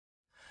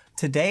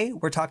Today,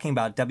 we're talking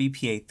about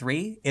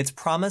WPA3, its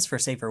promise for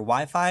safer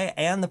Wi-Fi,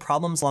 and the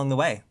problems along the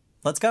way.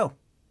 Let's go.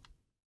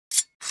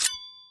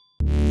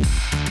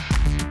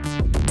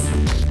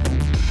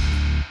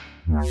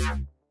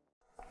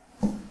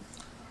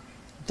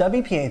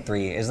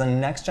 WPA3 is the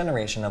next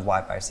generation of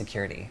Wi-Fi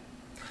security.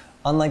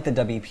 Unlike the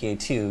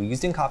WPA2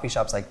 used in coffee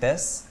shops like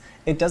this,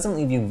 it doesn't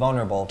leave you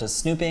vulnerable to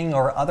snooping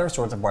or other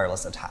sorts of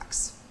wireless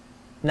attacks.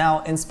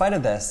 Now, in spite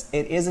of this,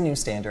 it is a new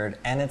standard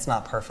and it's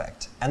not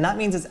perfect, and that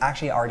means it's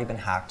actually already been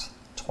hacked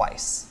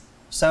twice.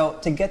 So,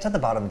 to get to the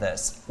bottom of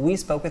this, we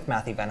spoke with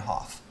Mathy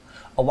Vanhoef,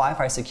 a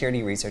Wi-Fi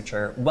security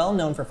researcher well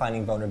known for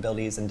finding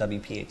vulnerabilities in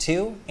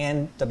WPA2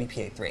 and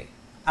WPA3,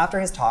 after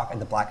his talk at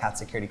the Black Hat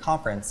Security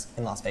Conference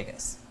in Las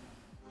Vegas.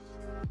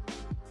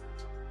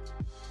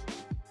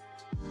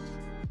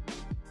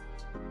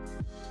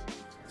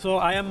 So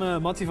I am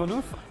Mathy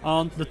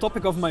Vanhoef. The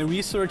topic of my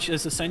research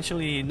is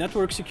essentially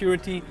network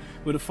security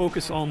with a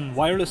focus on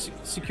wireless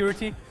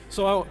security.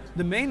 So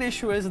the main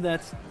issue is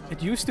that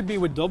it used to be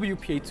with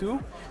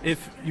WPA2,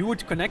 if you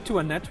would connect to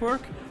a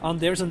network and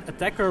there's an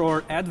attacker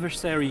or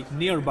adversary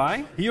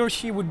nearby, he or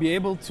she would be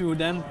able to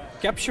then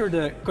capture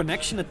the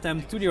connection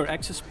attempt to your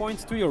access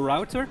point, to your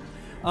router,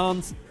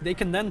 and they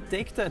can then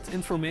take that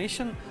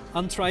information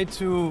and try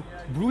to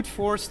brute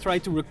force, try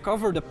to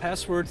recover the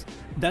password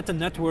that the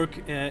network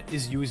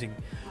is using.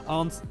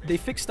 And they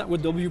fixed that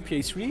with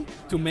WPA3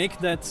 to make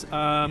that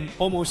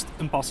almost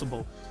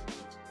impossible.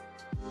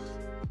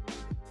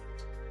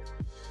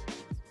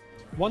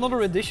 One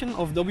other addition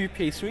of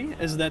WPA3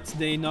 is that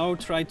they now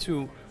try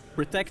to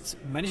protect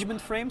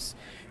management frames,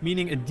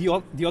 meaning a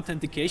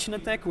deauthentication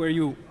attack where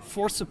you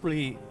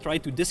forcibly try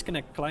to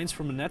disconnect clients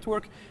from the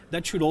network.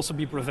 That should also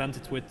be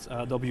prevented with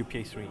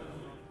WPA3.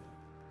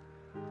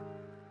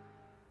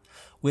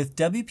 With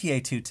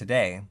WPA2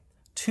 today,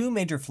 two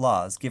major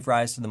flaws give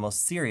rise to the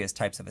most serious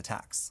types of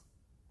attacks.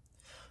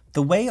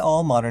 The way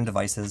all modern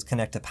devices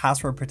connect to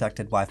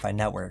password-protected Wi-Fi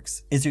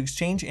networks is to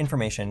exchange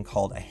information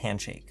called a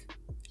handshake.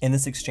 In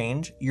this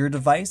exchange, your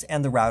device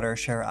and the router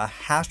share a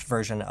hashed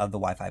version of the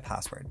Wi-Fi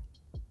password.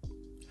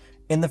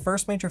 In the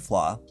first major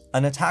flaw,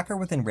 an attacker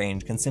within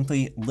range can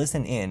simply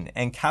listen in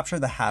and capture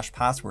the hashed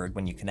password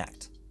when you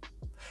connect.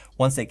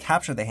 Once they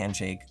capture the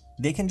handshake,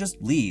 they can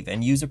just leave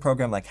and use a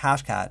program like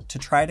Hashcat to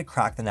try to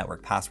crack the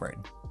network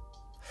password.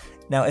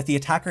 Now, if the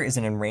attacker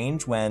isn't in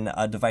range when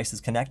a device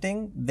is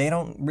connecting, they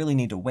don't really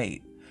need to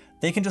wait.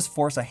 They can just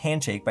force a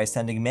handshake by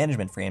sending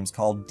management frames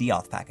called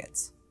Deauth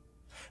packets.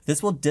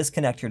 This will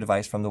disconnect your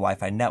device from the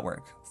Wi-Fi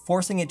network,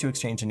 forcing it to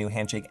exchange a new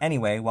handshake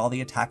anyway while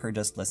the attacker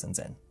just listens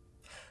in.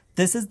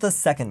 This is the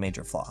second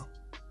major flaw.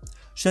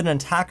 Should an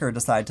attacker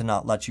decide to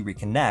not let you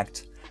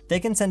reconnect, they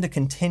can send a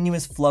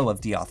continuous flow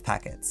of Deauth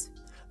packets,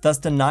 thus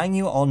denying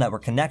you all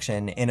network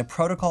connection in a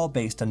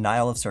protocol-based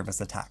denial of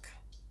service attack.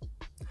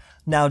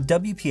 Now,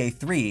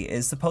 WPA3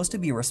 is supposed to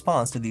be a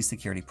response to these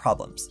security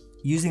problems,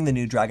 using the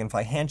new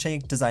Dragonfly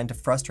handshake designed to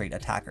frustrate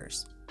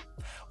attackers.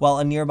 While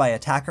a nearby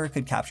attacker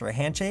could capture a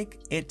handshake,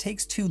 it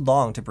takes too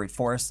long to brute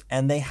force,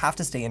 and they have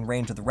to stay in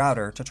range of the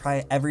router to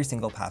try every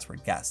single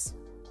password guess.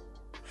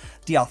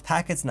 Deauth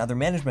packets and other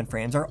management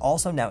frames are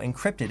also now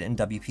encrypted in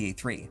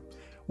WPA3,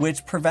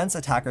 which prevents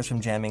attackers from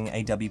jamming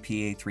a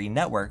WPA3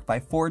 network by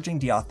forging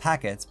Deauth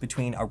packets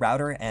between a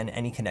router and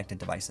any connected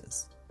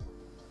devices.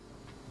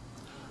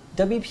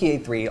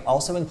 WPA3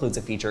 also includes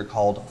a feature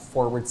called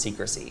forward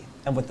secrecy,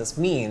 and what this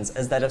means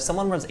is that if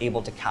someone was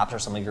able to capture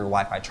some of your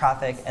Wi-Fi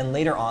traffic and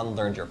later on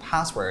learned your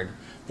password,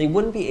 they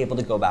wouldn't be able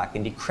to go back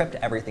and decrypt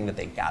everything that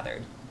they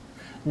gathered.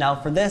 Now,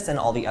 for this and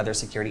all the other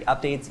security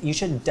updates, you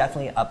should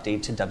definitely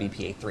update to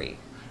WPA3.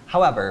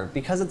 However,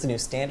 because it's a new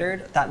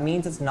standard, that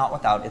means it's not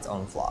without its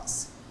own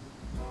flaws.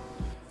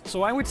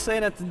 So I would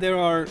say that there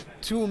are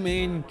two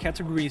main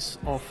categories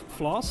of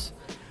flaws.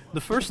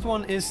 The first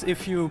one is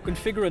if you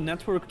configure a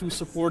network to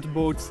support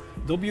both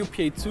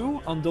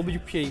WPA2 and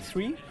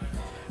WPA3,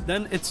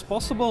 then it's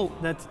possible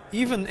that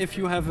even if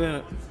you have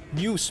a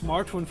new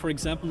smartphone, for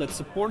example, that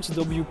supports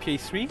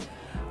WPA3,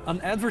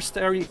 an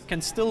adversary can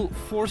still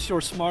force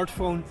your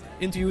smartphone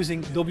into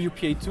using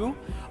WPA2,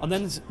 and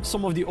then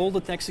some of the old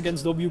attacks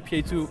against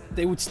WPA2,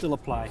 they would still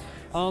apply.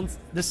 And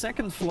the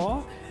second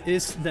flaw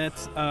is that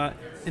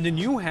in the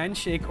new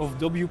handshake of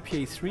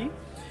WPA3,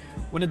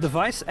 when a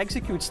device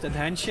executes that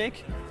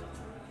handshake,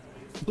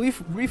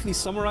 briefly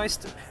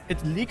summarized,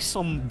 it leaks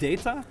some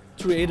data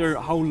through either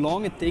how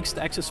long it takes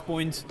the access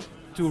point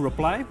to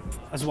reply,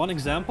 as one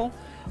example,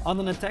 and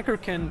an attacker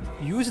can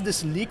use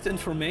this leaked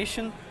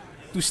information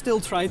to still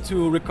try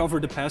to recover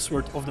the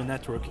password of the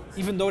network,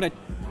 even though that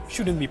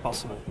shouldn't be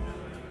possible.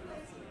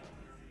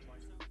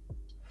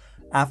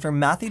 After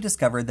Mathy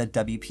discovered that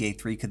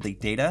WPA3 could leak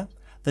data,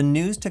 the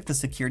news took the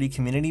security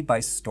community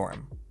by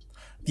storm.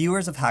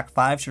 Viewers of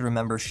Hack5 should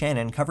remember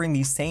Shannon covering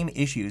these same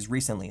issues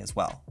recently as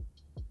well.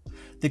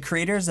 The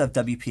creators of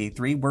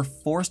WPA3 were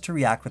forced to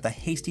react with a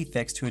hasty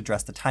fix to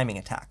address the timing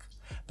attack,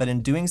 but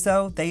in doing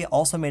so, they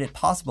also made it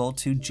possible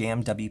to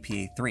jam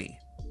WPA3.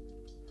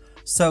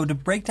 So to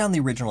break down the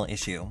original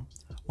issue,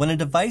 when a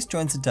device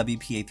joins the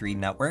WPA3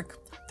 network,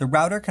 The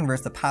router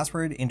converts the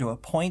password into a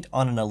point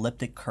on an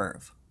elliptic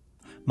curve.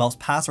 Most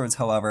passwords,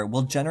 however,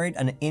 will generate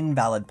an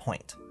invalid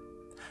point.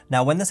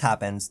 Now when this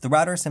happens, the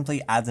router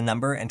simply adds a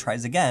number and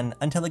tries again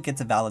until it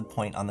gets a valid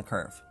point on the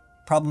curve.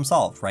 Problem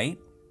solved, right?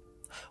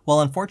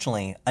 Well,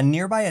 unfortunately, a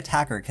nearby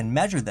attacker can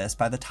measure this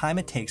by the time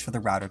it takes for the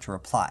router to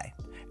reply,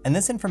 and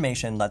this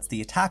information lets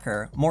the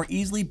attacker more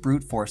easily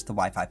brute force the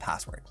Wi-Fi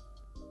password.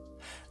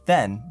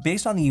 Then,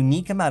 based on the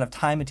unique amount of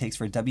time it takes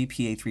for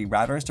WPA3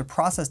 routers to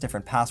process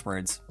different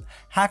passwords,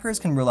 hackers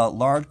can rule out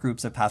large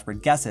groups of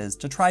password guesses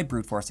to try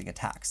brute forcing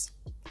attacks.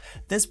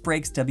 This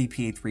breaks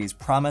WPA3's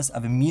promise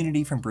of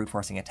immunity from brute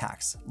forcing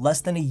attacks,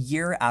 less than a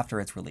year after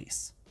its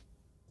release.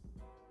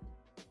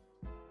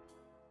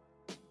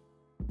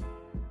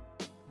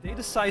 They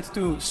decide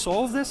to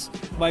solve this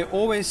by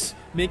always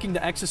making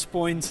the access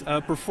point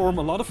perform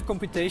a lot of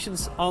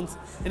computations and,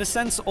 in a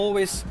sense,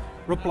 always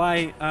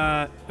reply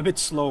a bit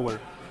slower.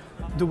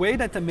 The way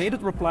that they made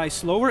it reply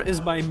slower is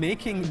by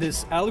making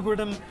this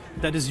algorithm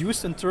that is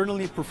used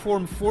internally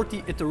perform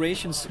 40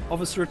 iterations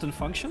of a certain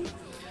function.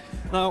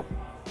 Now,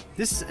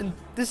 this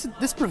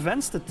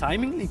prevents the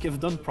timing leak if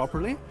done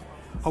properly.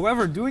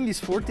 However, doing these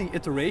 40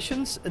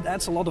 iterations, it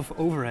adds a lot of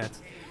overhead.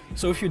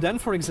 So if you then,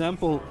 for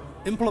example,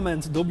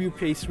 implement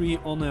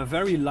WPA3 on a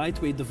very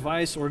lightweight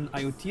device or an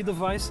IoT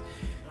device,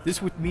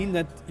 this would mean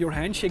that your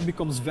handshake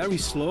becomes very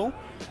slow,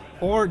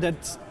 or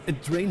that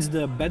it drains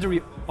the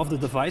battery of the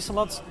device a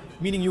lot,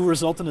 meaning you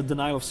result in a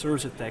denial of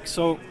service attack.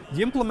 So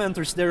the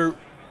implementers, they're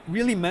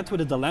really met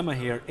with a dilemma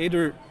here.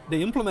 Either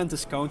they implement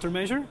this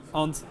countermeasure,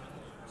 and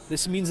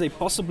this means they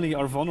possibly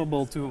are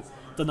vulnerable to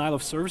denial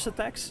of service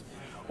attacks,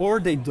 or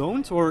they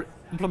don't, or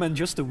implement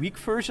just a weak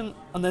version,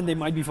 and then they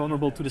might be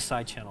vulnerable to the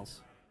side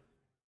channels.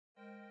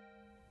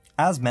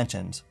 As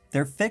mentioned,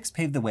 their fix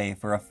paved the way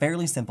for a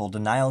fairly simple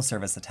denial of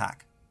service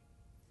attack.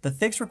 The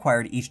fix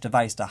required each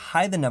device to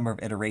hide the number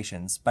of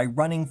iterations by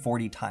running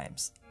 40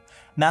 times,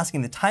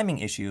 masking the timing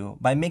issue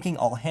by making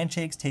all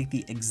handshakes take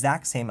the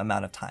exact same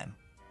amount of time.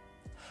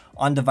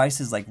 On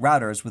devices like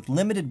routers with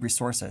limited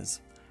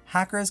resources,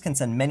 hackers can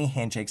send many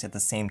handshakes at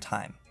the same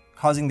time,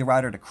 causing the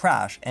router to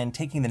crash and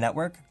taking the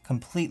network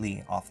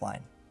completely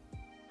offline.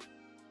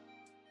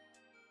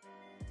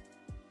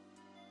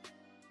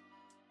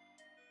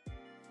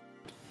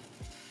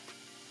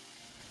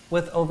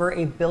 With over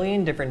 1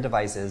 billion different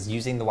devices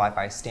using the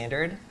Wi-Fi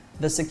standard,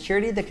 the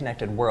security of the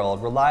connected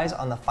world relies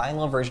on the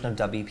final version of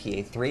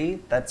WPA3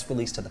 that's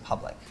released to the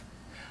public.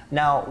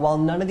 Now, while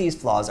none of these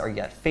flaws are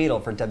yet fatal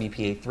for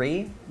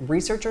WPA3,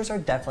 researchers are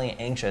definitely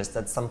anxious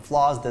that some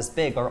flaws this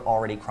big are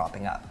already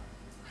cropping up.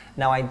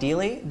 Now,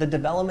 ideally, the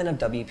development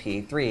of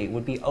WPA3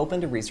 would be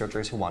open to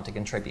researchers who want to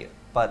contribute,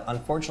 but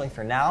unfortunately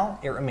for now,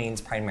 it remains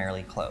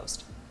primarily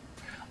closed.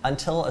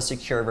 Until a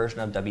secure version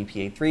of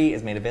WPA3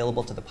 is made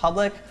available to the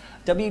public,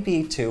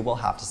 WPA2 will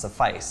have to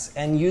suffice,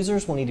 and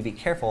users will need to be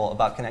careful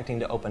about connecting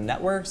to open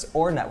networks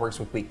or networks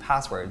with weak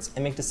passwords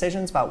and make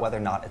decisions about whether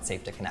or not it's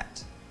safe to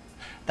connect.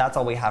 That's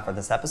all we have for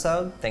this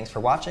episode. Thanks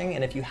for watching,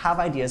 and if you have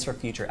ideas for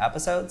future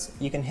episodes,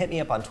 you can hit me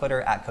up on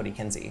Twitter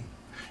 @CodyKinsey.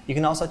 You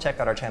can also check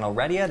out our channel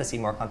Retia to see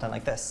more content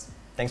like this.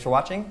 Thanks for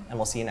watching, and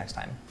we'll see you next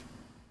time.